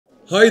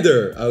Hi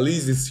there,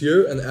 Alice is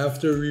here, and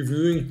after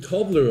reviewing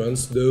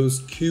Toblerones,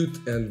 those cute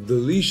and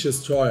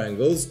delicious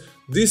triangles,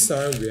 this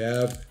time we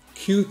have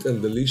cute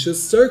and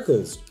delicious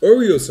circles,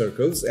 Oreo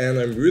circles, and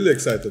I'm really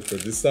excited for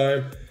this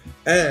time.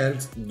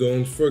 And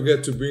don't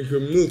forget to bring your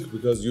milk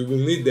because you will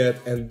need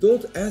that, and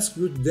don't ask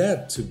your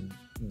dad to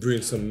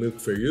bring some milk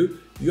for you.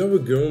 You are a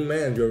grown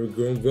man, you are a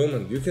grown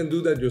woman, you can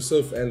do that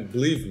yourself, and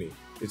believe me,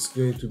 it's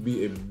going to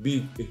be a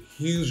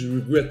huge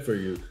regret for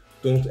you.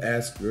 Don't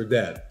ask your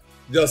dad.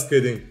 Just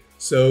kidding.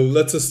 So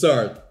let's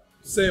start.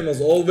 Same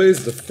as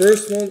always, the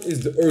first one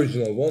is the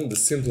original one, the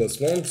simplest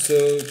one, so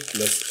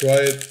let's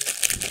try it.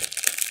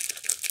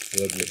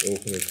 Let me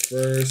open it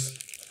first.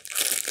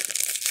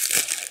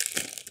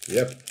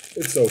 Yep,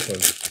 it's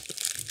open.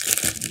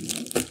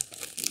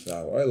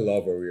 Wow, I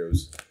love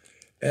Oreos.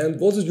 And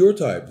what is your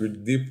type? You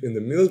dip in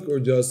the milk or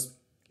just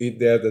eat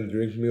that and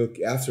drink milk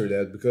after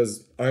that?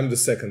 Because I'm the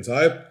second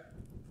type.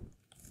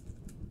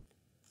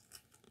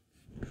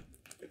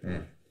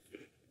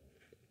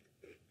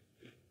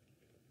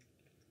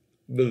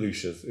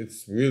 Delicious.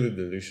 It's really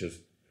delicious.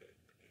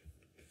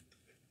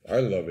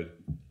 I love it.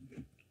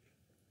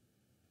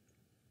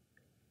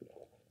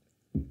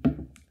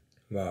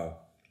 Wow.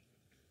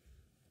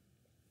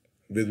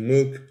 With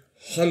milk,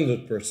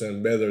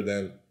 100% better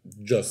than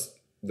just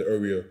the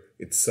Oreo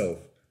itself.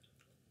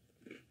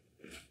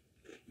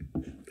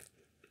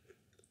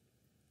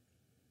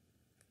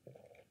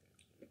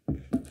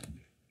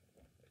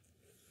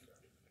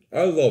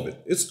 I love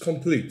it. It's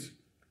complete,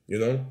 you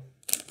know?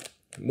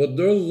 But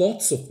there are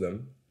lots of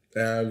them,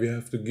 and we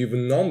have to give a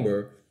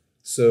number.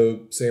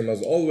 So, same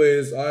as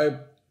always,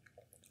 I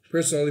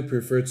personally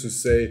prefer to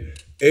say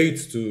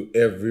 8 to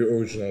every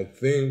original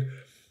thing,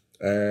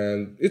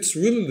 and it's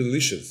really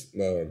delicious.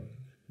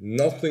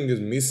 Nothing is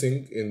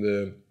missing in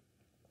the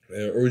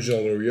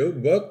original Oreo,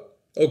 but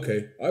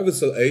okay, I will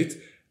say 8,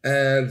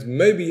 and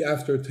maybe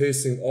after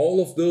tasting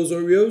all of those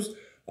Oreos,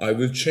 I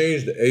will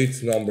change the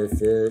 8th number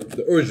for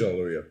the original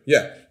Oreo.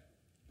 Yeah.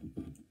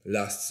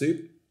 Last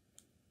sip.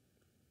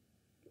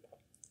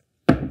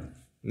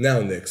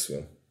 Now next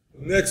one.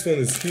 Next one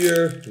is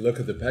here. Look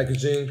at the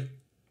packaging.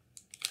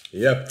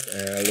 Yep,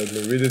 and let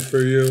me read it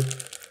for you.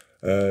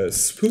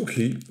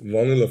 Spooky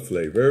vanilla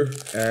flavor,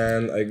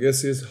 and I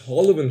guess it's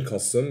Halloween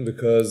custom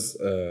because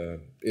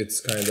it's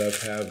kind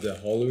of have the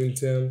Halloween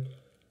theme.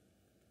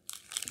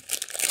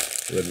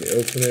 Let me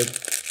open it.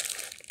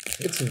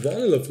 It's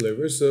vanilla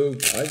flavor, so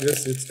I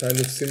guess it's kind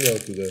of similar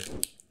to the...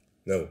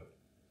 No,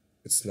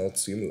 it's not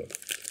similar.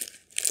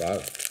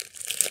 Wow.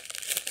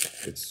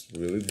 It's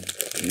really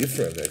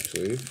different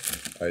actually.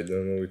 I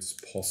don't know if it's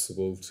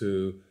possible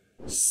to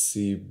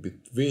see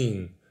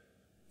between,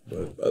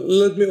 but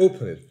let me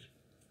open it.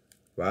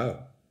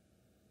 Wow.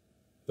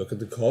 Look at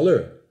the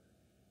color.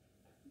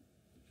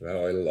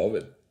 Wow, I love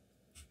it.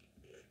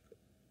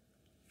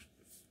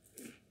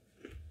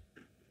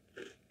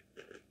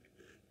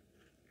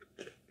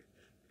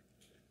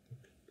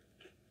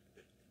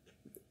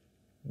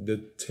 The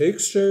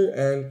texture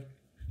and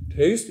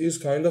taste is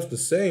kind of the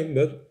same,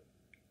 but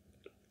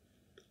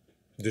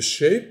the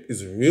shape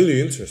is really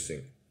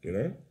interesting, you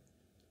know?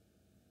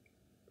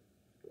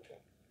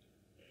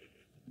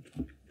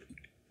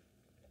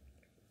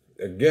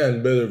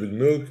 Again, better with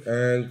milk,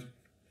 and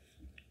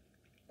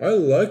I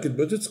like it,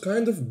 but it's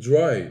kind of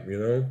dry, you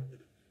know?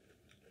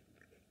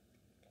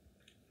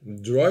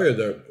 Drier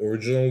than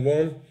original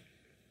one.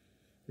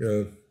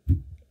 Yeah.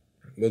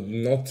 But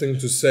nothing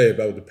to say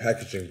about the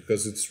packaging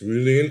because it's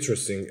really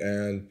interesting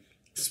and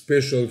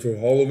special for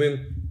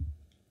Halloween.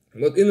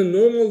 But in a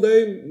normal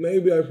day,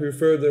 maybe I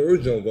prefer the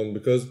original one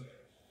because,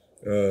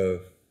 you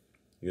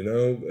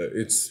know,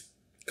 it's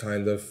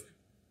kind of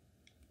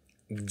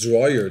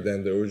drier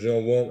than the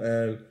original one,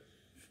 and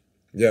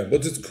yeah,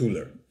 but it's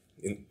cooler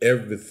in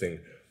everything.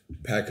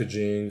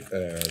 Packaging,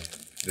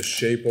 the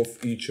shape of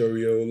each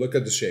Oreo. Look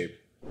at the shape.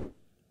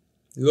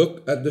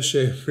 Look at the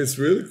shape. It's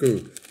really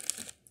cool.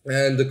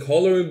 And the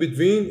color in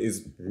between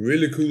is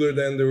really cooler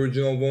than the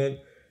original one.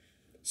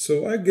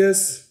 So I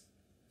guess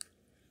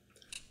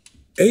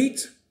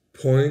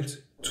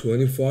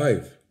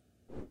 8.25.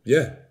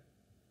 Yeah.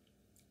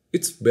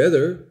 It's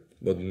better,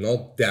 but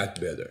not that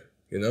better,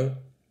 you know?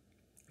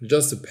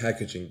 Just the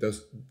packaging,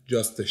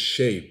 just the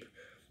shape.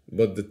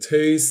 But the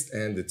taste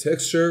and the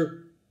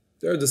texture,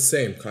 they're the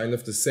same, kind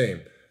of the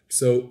same.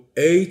 So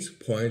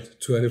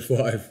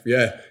 8.25.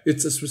 Yeah,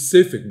 it's a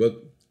specific,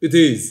 but it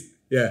is.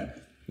 Yeah.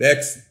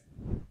 Next.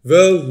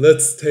 Well,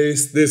 let's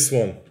taste this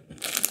one.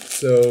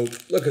 So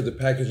look at the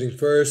packaging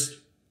first.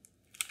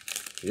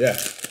 Yeah.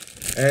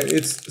 And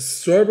it's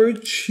strawberry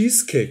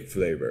cheesecake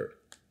flavor.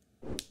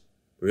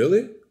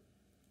 Really?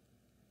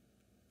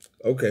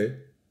 Okay.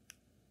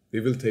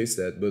 We will taste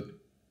that, but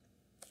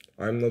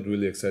I'm not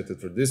really excited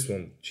for this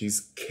one.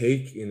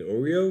 Cheesecake in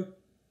Oreo?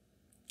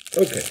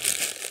 Okay.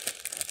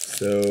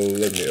 So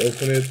let me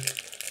open it.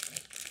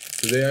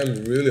 Today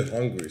I'm really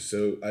hungry,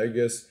 so I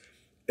guess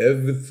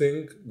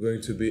everything going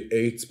to be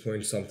 8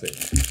 point something.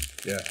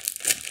 Yeah.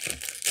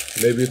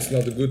 Maybe it's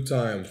not a good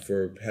time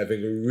for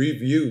having a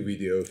review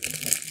video.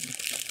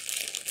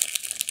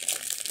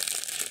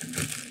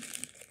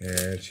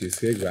 And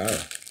cheesecake, wow.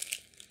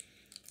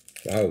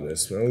 Wow, the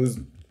smell is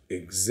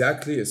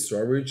exactly a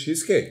strawberry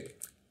cheesecake.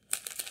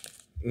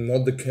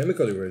 Not the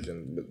chemical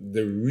version, but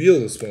the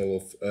real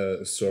smell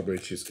of strawberry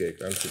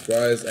cheesecake. I'm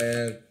surprised,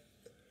 and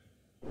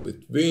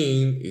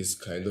between is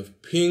kind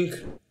of pink,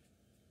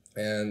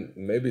 and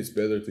maybe it's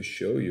better to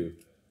show you.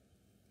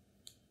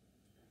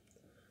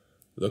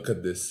 Look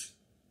at this.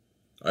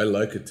 I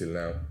like it till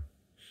now.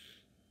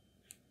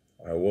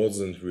 I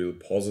wasn't real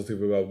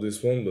positive about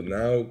this one, but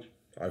now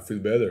I feel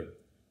better.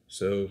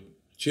 So,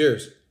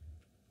 cheers.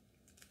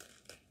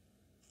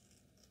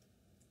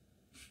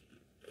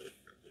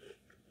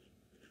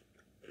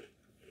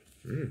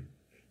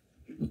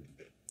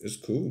 It's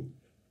cool.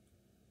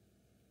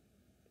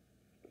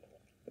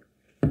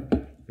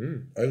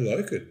 I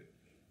like it.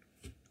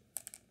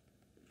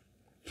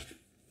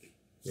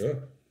 Yeah.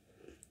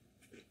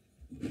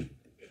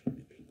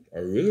 I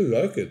really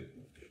like it.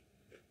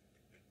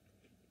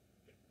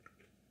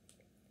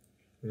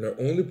 The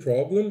only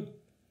problem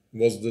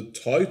was the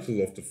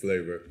title of the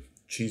flavor,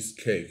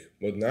 cheesecake.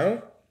 But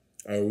now,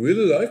 I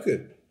really like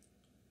it.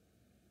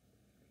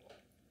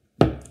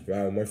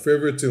 Wow, my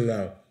favorite till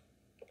now.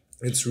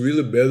 It's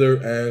really better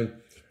and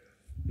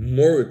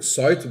more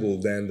excitable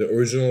than the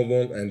original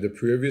one and the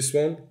previous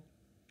one.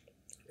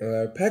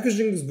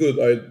 Packaging is good.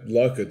 I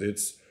like it.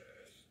 It's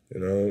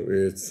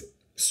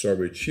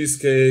strawberry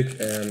cheesecake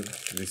and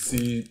we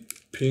see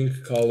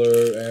pink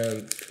color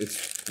and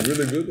it's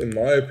really good in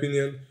my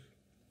opinion.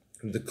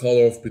 The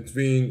color of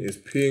between is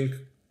pink,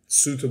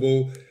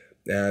 suitable,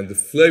 and the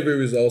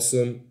flavor is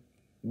awesome,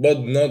 but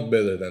not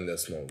better than the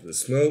smell. The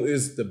smell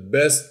is the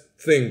best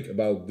thing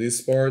about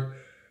this part,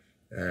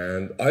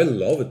 and I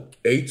love it.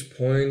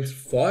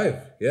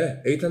 8.5,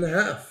 yeah,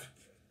 8.5.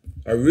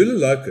 I really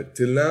like it.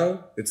 Till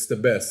now, it's the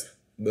best.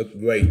 But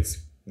wait,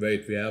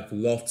 we have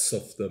lots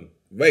of them.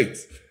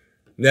 Wait,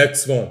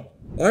 next one.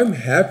 I'm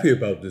happy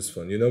about this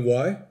one. You know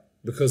why?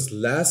 Because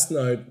last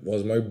night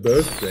was my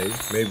birthday.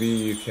 Maybe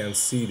you can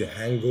see the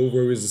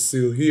hangover is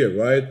still here,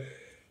 right?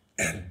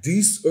 And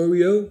this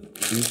Oreo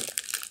is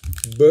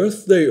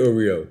birthday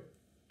Oreo.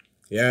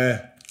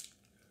 Yeah,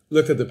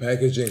 look at the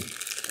packaging.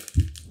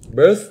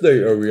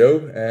 Birthday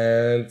Oreo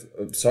and,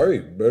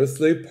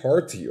 birthday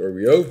party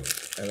Oreo.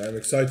 And I'm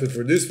excited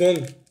for this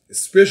one,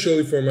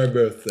 especially for my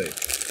birthday.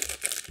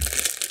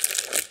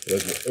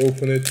 Let me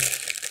open it.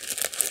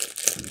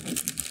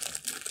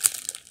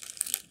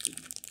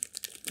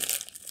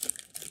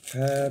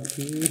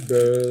 Happy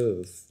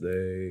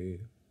birthday.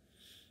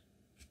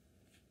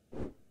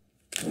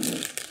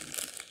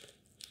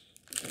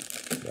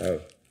 Wow,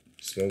 it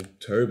smells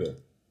terrible.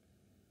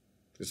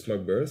 It's my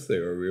birthday,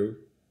 Oreo.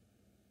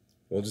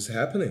 What is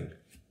happening?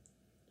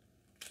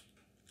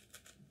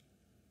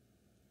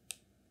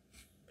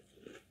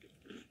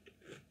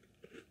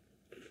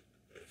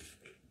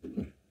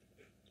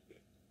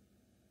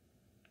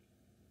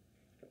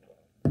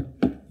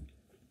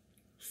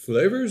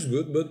 Flavor is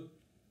good, but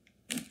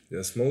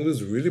the smell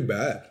is really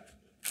bad.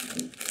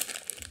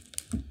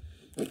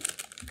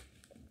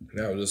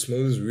 Now, the smell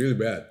is really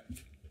bad.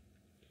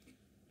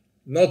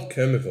 Not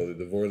chemically,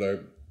 the word I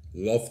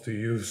love to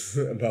use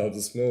about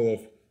the smell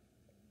of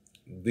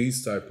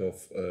these type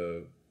of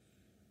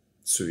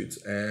sweets.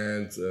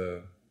 And,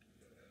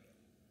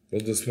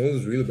 well, the smell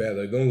is really bad.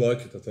 I don't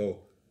like it at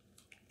all.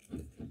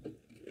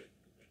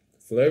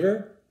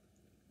 Flavor,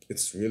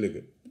 it's really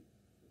good.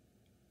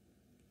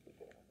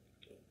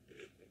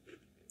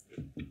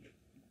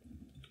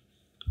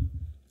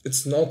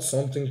 It's not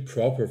something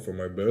proper for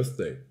my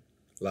birthday.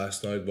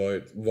 Last night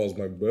was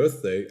my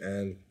birthday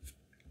and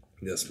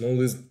the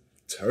smell is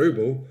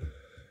terrible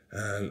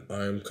and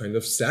I'm kind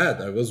of sad.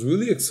 I was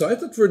really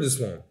excited for this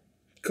one.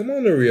 Come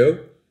on,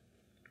 Oreo.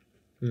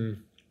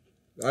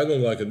 I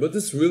don't like it, but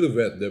it's really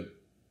wet. The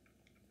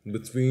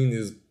between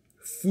is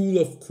full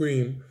of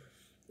cream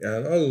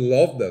and I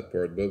love that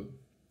part, but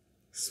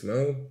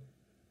smell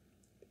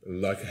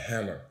like a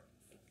hammer.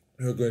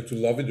 You're going to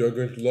love it, you're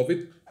going to love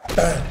it.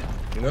 Bam!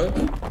 You know?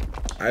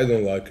 I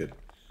don't like it.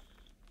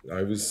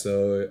 I will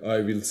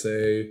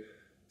say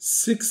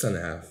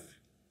 6.5.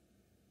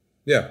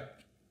 Yeah.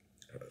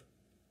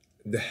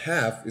 The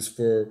half is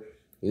for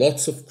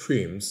lots of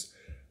creams,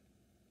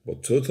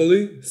 but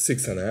totally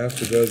 6.5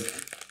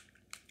 because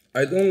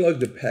I don't like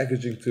the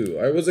packaging too.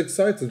 I was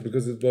excited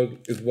because it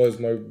was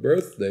my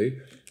birthday,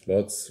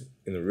 but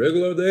in a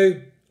regular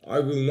day, I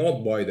will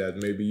not buy that.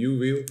 Maybe you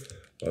will,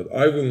 but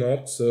I will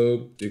not.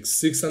 So it's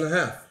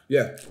 6.5.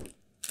 Yeah.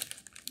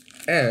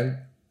 And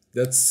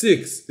that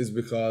 6 is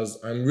because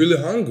I'm really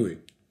hungry.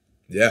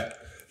 Yeah,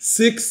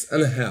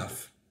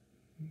 6.5.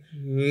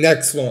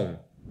 Next one.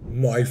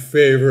 My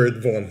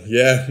favorite one.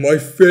 Yeah, my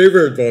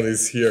favorite one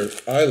is here.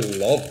 I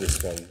love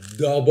this one.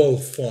 Double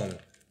fun.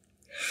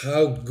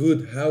 How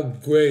good, how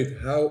great,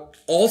 how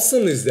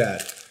awesome is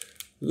that?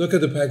 Look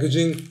at the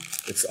packaging.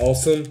 It's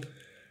awesome.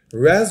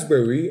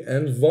 Raspberry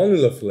and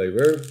vanilla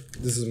flavor.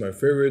 This is my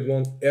favorite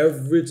one.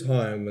 Every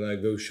time when I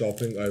go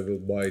shopping, I will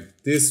buy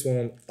this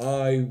one.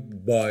 I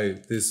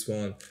buy this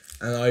one.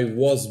 and I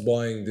was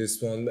buying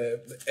this one.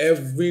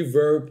 Every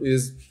verb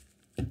is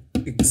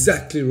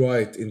exactly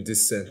right in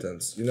this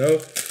sentence, you know?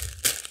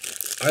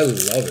 I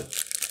love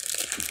it.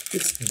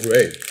 It's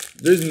great.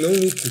 There's no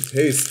need to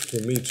taste for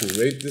me to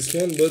rate this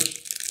one, but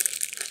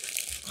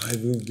I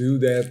will do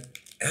that.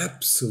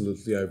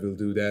 Absolutely, I will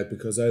do that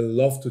because I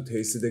love to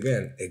taste it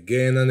again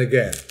and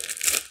again.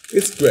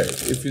 It's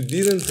great. If you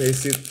didn't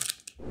taste it,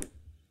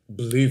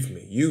 believe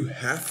me, you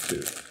have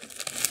to.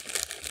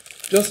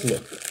 Just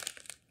look.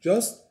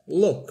 Just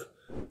look.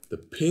 The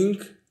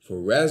pink for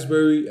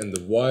raspberry and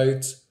the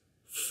white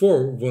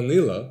for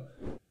vanilla.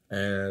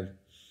 And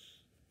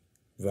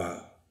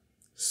wow,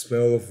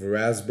 smell of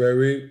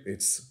raspberry,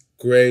 it's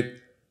great.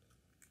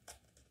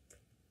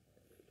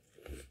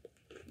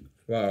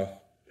 Wow.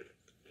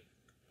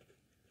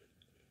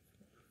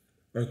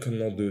 I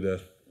cannot do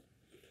that.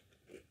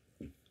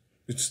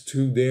 It's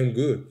too damn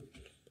good.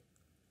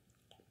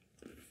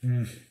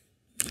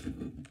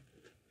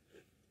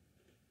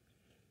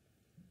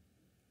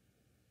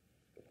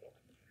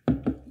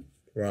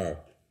 Wow.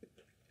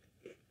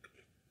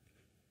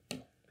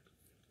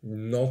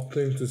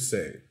 Nothing to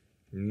say.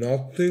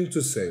 Nothing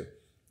to say.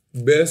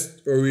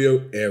 Best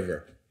Oreo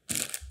ever.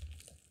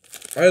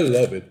 I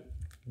love it.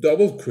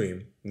 Double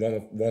cream.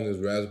 One is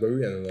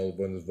raspberry and another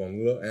one is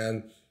vanilla,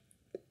 and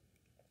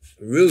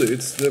really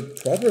it's the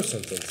proper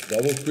sentence.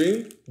 Double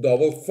cream,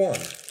 double fun.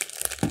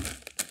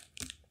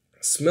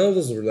 A smell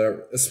of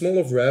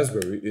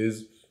raspberry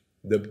is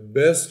the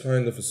best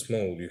kind of a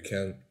smell you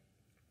can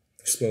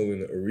smell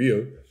in an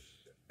Oreo,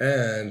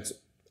 and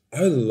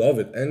I love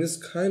it. And it's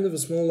kind of a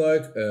smell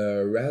like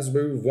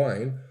raspberry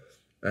wine,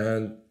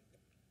 and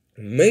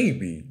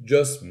maybe,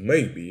 just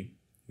maybe,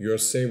 you're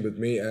same with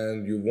me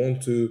and you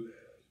want to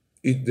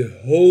eat the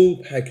whole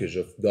package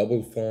of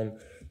double fun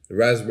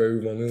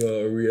raspberry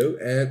vanilla Oreo,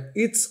 and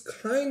it's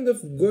kind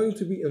of going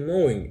to be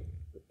annoying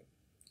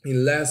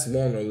in last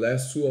one or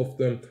last two of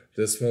them,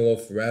 the smell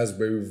of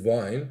raspberry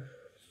wine.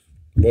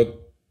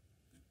 But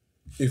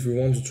if you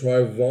want to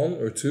try one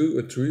or two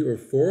or three or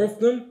four of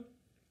them,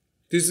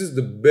 this is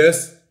the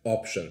best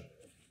option.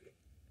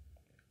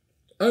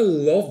 I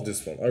love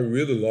this one. I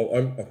really love.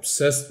 I'm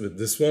obsessed with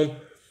this one.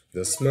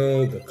 The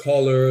smell, the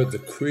color, the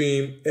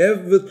cream,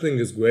 everything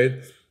is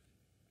great.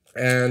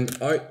 And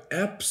I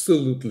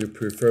absolutely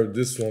prefer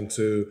this one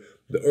to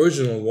the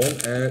original one,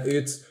 and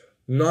it's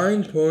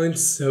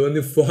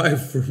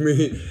 9.75 for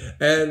me,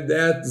 and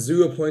that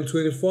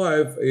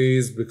 0.25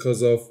 is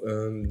because of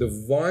the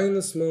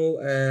wine smell,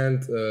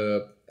 and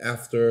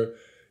after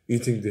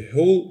eating the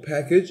whole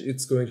package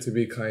it's going to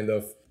be kind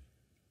of,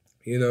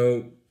 you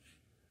know,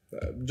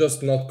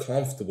 just not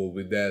comfortable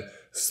with that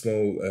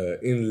smell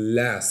in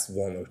last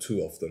one or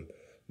two of them.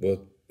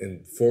 But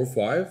in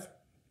 4-5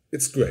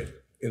 it's great.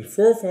 In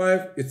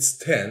 4-5 it's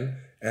 10,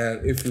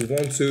 and if you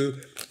want to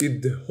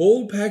eat the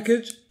whole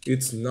package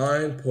it's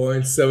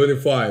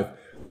 9.75.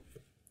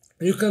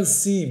 You can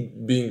see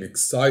being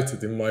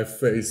excited in my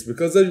face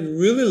because I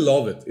really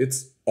love it.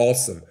 It's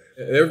awesome.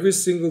 Every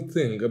single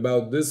thing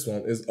about this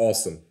one is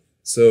awesome.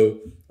 So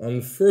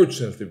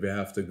unfortunately we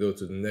have to go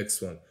to the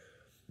next one.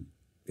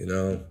 You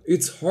know,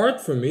 it's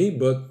hard for me,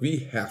 but we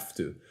have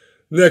to.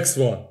 Next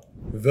one.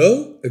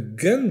 Well,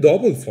 again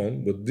double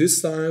fun, but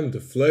this time the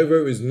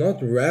flavor is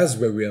not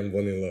raspberry and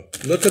vanilla.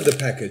 Look at the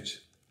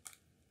package.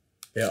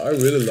 Yeah, I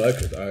really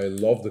like it. I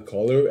love the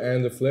color,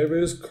 and the flavor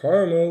is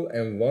caramel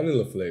and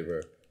vanilla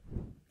flavor.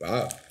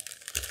 Wow,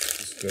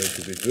 it's going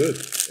to be good,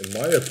 in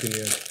my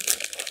opinion.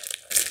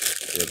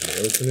 Let me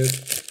open it.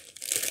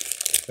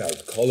 Now,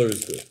 the color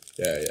is good.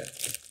 Yeah.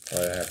 I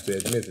have to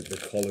admit it, the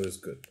color is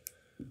good.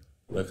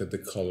 Look at the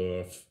color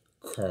of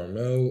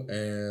caramel,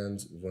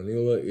 and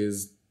vanilla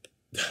is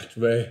that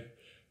way.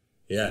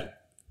 Yeah,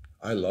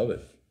 I love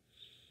it.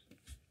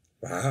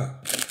 Wow.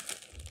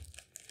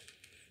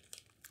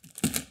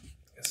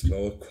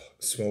 The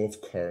smell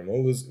of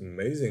caramel is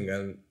amazing,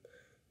 and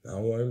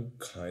now I'm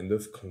kind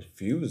of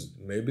confused.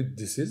 Maybe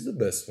this is the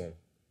best one.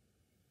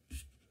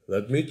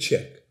 Let me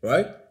check,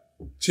 right?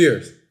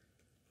 Cheers.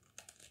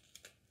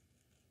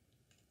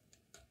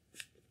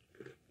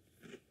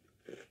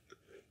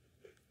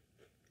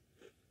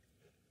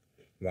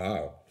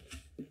 Wow.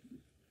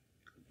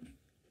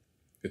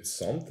 It's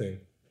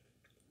something.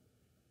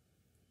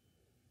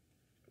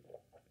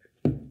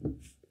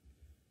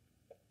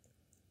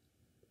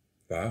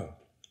 Wow.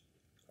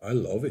 I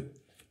love it.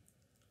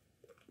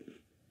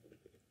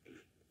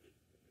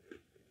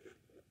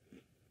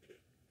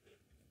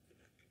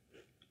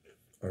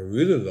 I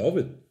really love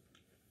it.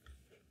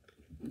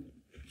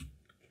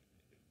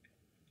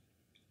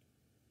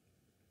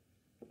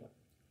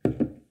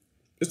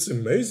 It's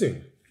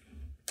amazing.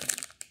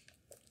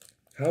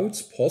 How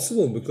it's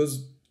possible,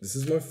 because this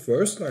is my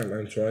first time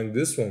I'm trying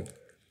this one.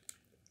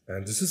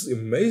 And this is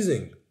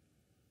amazing.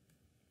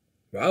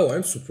 Wow,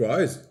 I'm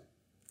surprised.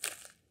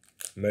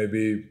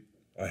 Maybe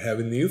I have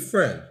a new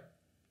friend,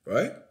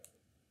 right?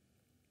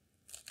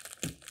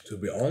 To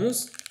be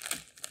honest,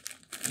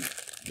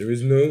 there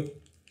is no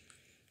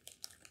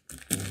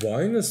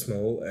wine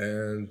smell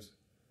and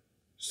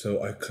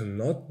So I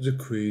cannot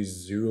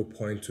decrease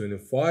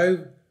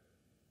 0.25.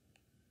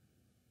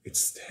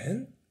 It's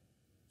 10?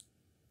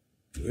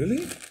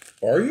 Really?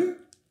 Are you?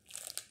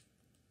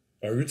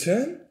 Are you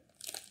 10?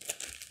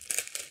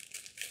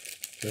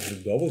 Let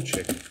me double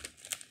check.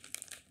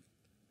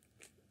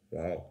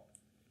 Wow.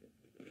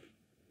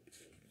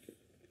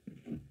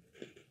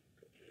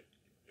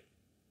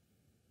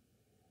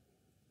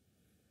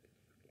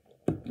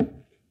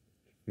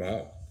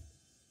 Wow.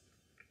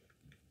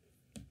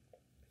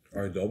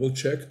 I double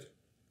checked.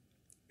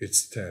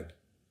 It's 10.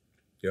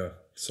 Yeah,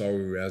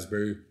 sorry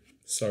raspberry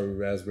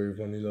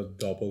vanilla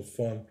double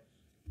fun.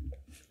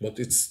 But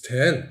it's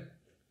 10.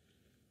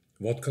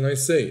 What can I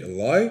say? A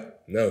lie?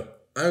 No,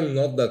 I'm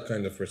not that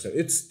kind of person.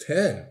 It's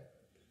 10.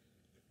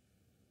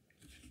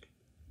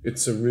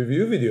 It's a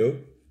review video.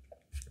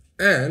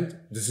 And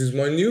this is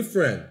my new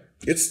friend.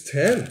 It's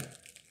 10.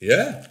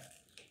 Yeah.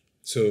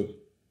 So,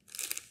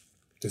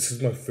 this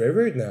is my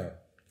favorite now.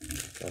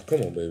 Oh,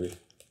 come on, baby.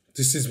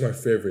 This is my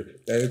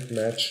favorite. And it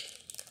matches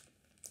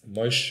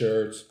my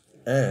shirt.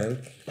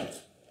 And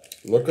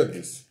look at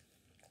this.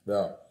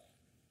 Now,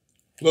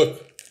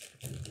 look.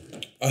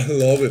 I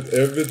love it.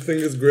 Everything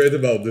is great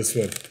about this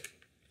one.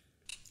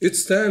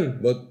 It's 10,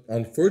 but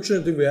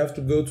unfortunately we have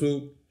to go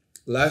to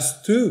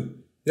last two.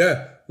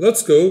 Yeah,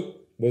 let's go.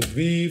 But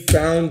we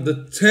found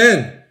the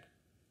 10.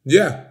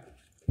 Yeah,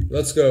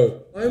 let's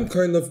go. I'm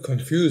kind of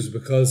confused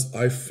because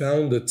I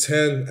found the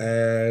 10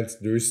 and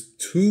there's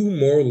two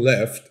more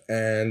left.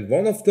 And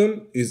one of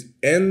them is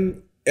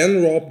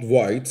enwrapped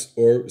white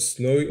or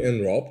snowy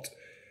enwrapped.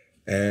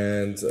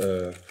 And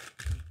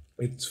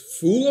it's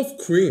full of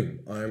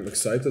cream. I'm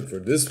excited for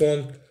this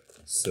one.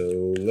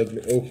 So let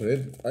me open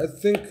it. I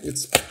think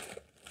it's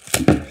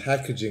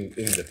packaging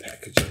in the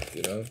packaging,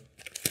 you know?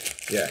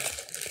 Yeah,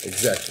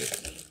 exactly.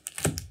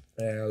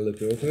 And let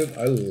me open it.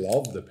 I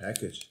love the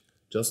package.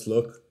 Just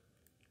look.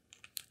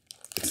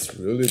 It's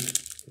really,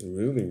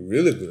 really,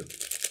 really good.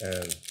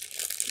 And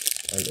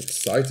I'm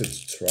excited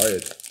to try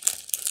it.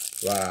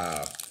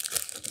 Wow.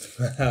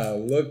 Wow,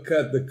 look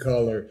at the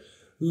color.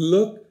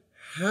 Look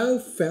how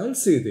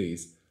fancy it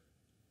is.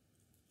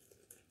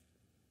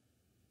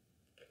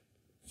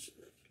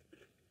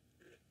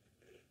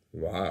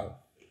 Wow.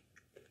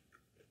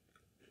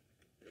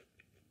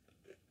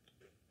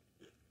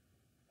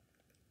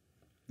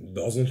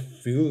 Doesn't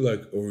feel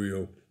like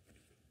Oreo.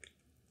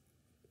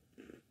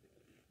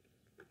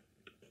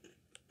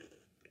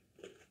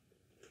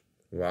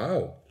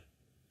 Wow.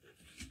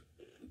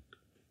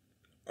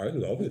 I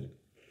love it.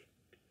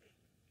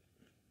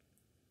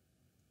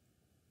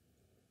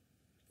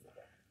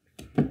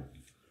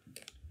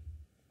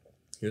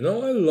 You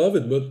know, I love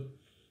it, but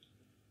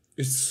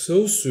it's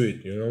so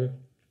sweet, you know?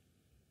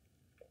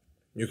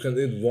 You can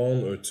eat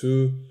one or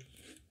two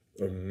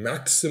or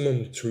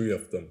maximum three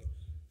of them.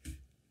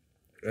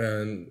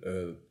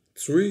 And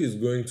three is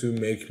going to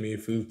make me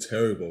feel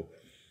terrible.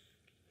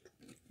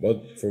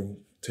 But for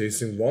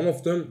tasting one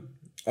of them,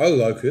 I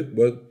like it,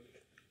 but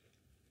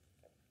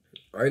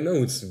I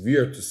know it's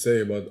weird to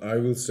say, but I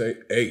will say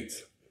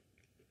 8.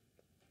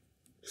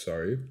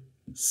 Sorry.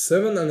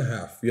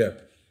 7.5, yeah.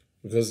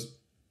 Because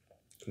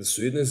the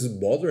sweetness is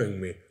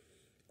bothering me.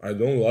 I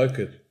don't like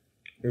it.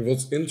 It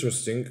was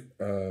interesting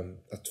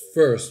at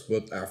first,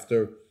 but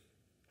after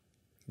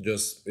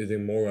just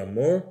eating more and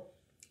more,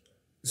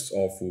 it's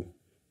awful.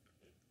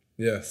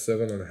 Yeah,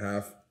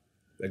 7.5.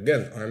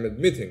 Again, I'm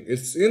admitting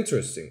it's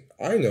interesting.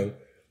 I know,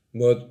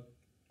 but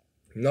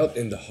not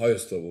in the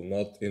highest level,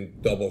 not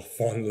in double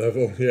fun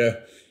level.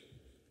 Yeah,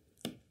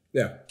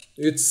 yeah,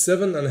 it's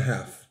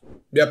 7.5.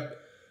 Yep.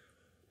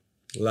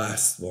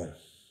 Last one.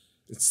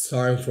 It's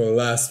time for the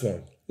last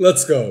one.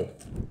 Let's go.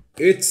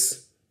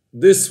 It's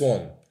this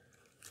one.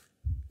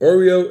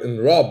 Oreo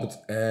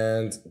enwrapped,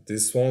 and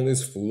this one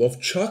is full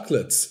of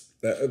chocolates.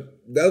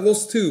 That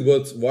was two,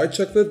 but white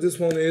chocolate. This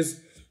one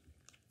is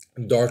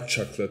dark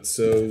chocolate.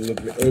 So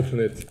let me open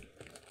it.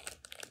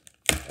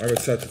 I'm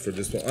excited for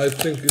this one. I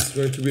think it's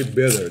going to be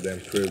better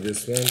than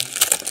previous one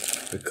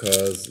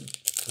because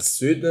the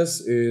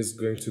sweetness is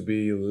going to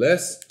be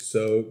less,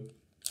 so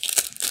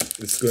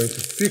it's going to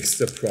fix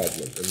the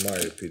problem, in my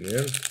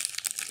opinion.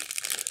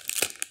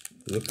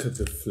 Look at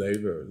the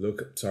flavor.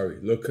 Look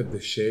at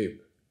the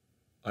shape.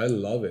 I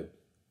love it.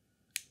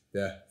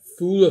 Yeah,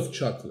 full of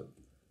chocolate.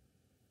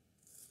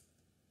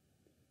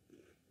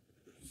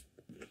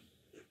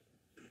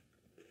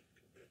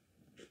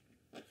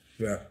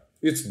 Yeah,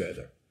 it's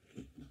better.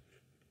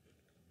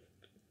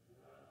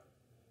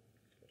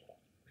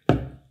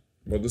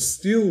 But it's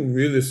still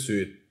really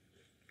sweet.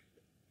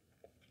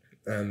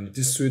 And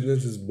this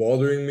sweetness is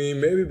bothering me.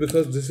 Maybe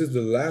because this is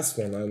the last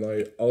one and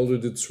I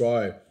already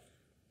tried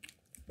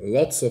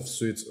lots of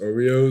sweets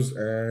Oreos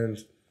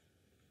and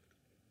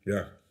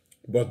yeah.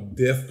 But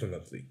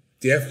definitely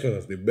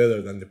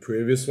better than the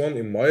previous one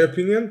in my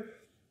opinion.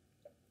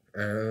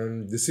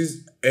 And this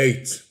is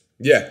 8.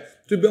 Yeah,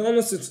 to be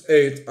honest it's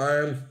 8.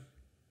 I'm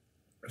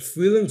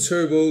feeling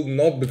terrible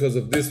not because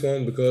of this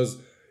one, because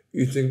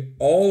eating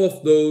all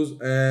of those,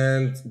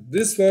 and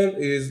this one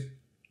is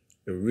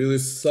a really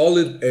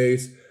solid 8,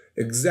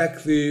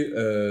 exactly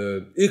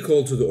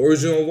equal to the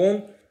original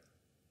one.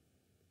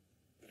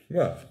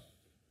 Well,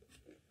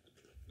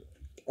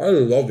 I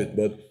love it,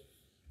 but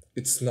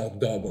it's not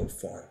double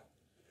fun,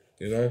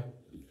 you know?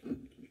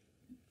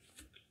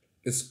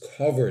 It's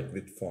covered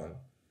with fun,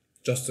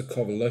 just a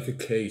cover, like a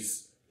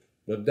case,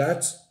 but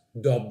that's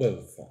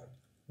double fun,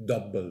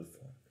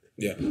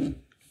 yeah.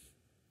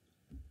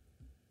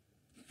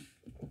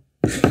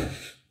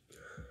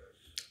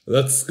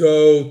 Let's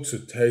go to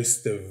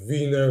taste the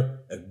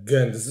wiener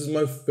again. This is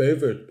my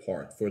favorite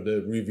part for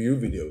the review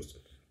videos.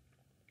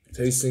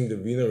 Tasting the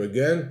wiener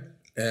again,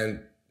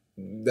 and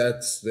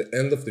that's the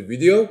end of the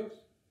video.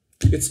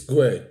 It's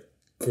great.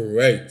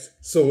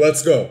 So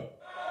let's go.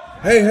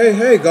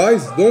 Hey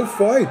guys, don't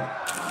fight.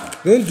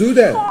 Don't do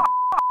that.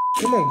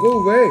 Come on, go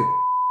away.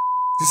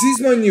 This is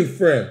my new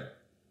friend.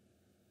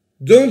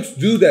 Don't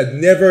do that,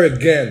 never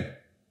again.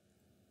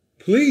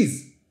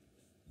 Please.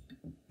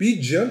 Be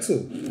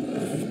gentle.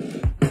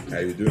 How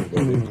you doing,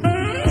 buddy?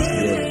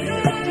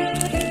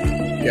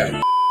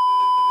 Yeah.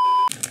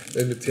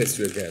 Let me test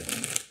you again.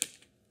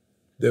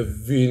 The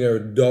wiener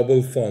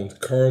double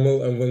font,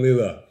 caramel and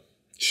vanilla.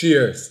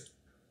 Cheers.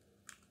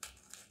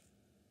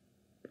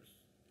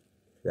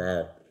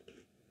 Wow.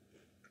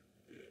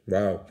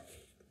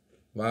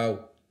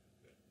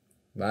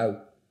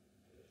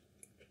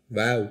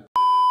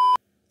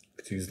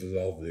 It is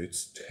lovely.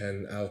 It's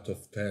 10 out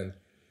of 10.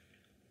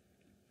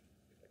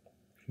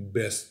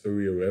 Best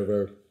Oreo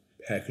ever.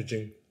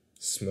 Packaging,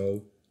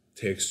 smell,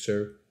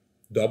 texture,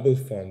 double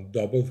fun,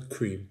 double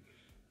cream,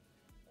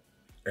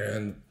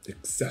 and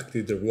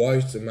exactly the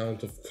right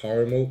amount of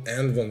caramel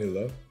and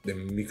vanilla. The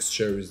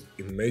mixture is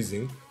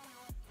amazing.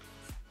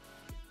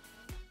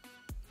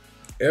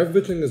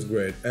 Everything is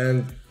great,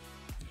 and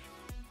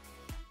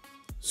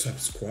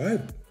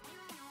subscribe.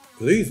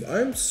 Please,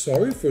 I'm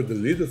sorry for the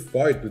little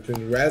fight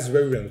between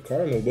raspberry and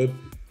caramel, but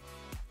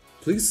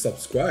please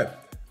subscribe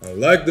and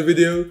like the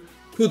video,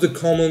 put a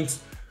comment,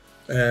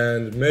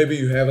 and maybe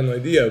you have an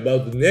idea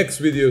about the next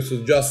video,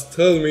 so just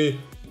tell me.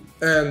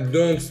 And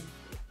don't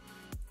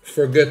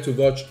forget to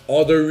watch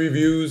other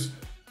reviews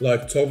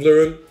like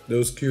Toblerone,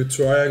 those cute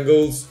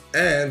triangles,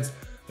 and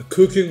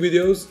cooking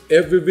videos.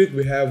 Every week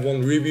we have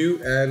one review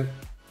and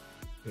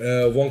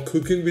one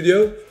cooking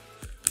video.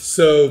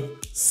 So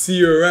see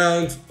you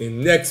around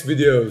in next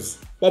videos.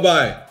 Bye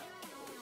bye.